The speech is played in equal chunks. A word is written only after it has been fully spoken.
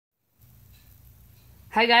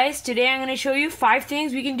Hi guys, today I'm going to show you 5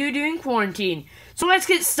 things we can do during quarantine. So let's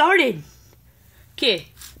get started. Okay,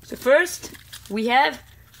 so first we have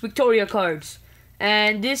Victoria cards.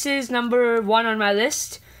 And this is number 1 on my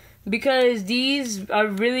list because these are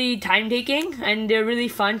really time taking and they're really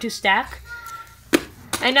fun to stack.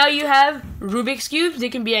 And now you have Rubik's Cubes. They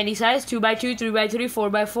can be any size, 2x2,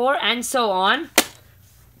 3x3, 4x4 and so on.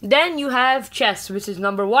 Then you have chess, which is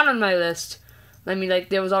number 1 on my list. I mean, like,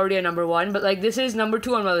 there was already a number 1, but, like, this is number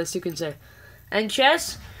 2 on my list, you can say. And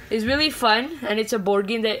chess is really fun, and it's a board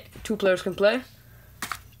game that 2 players can play.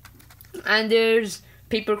 And there's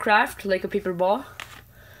paper craft, like a paper ball.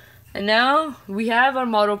 And now we have our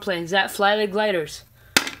model planes that fly like gliders.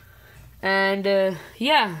 And,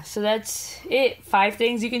 yeah, so that's it. 5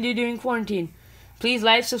 things you can do during quarantine. Please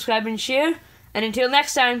like, subscribe, and share. And until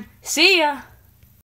next time, see ya!